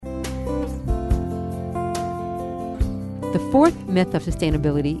The fourth myth of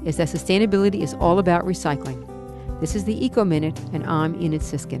sustainability is that sustainability is all about recycling. This is the Eco Minute, and I'm Enid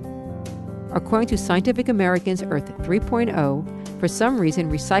Siskin. According to Scientific American's Earth 3.0, for some reason,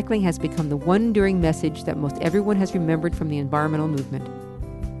 recycling has become the one enduring message that most everyone has remembered from the environmental movement.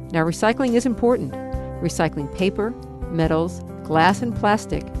 Now, recycling is important. Recycling paper, metals, glass, and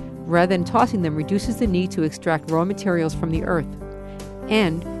plastic, rather than tossing them, reduces the need to extract raw materials from the earth.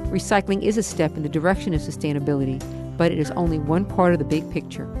 And recycling is a step in the direction of sustainability, but it is only one part of the big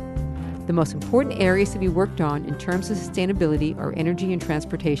picture. The most important areas to be worked on in terms of sustainability are energy and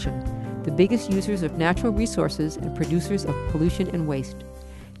transportation, the biggest users of natural resources and producers of pollution and waste.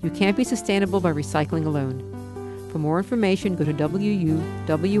 You can't be sustainable by recycling alone. For more information, go to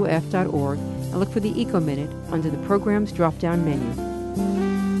wuwf.org and look for the Eco Minute under the program's drop-down menu.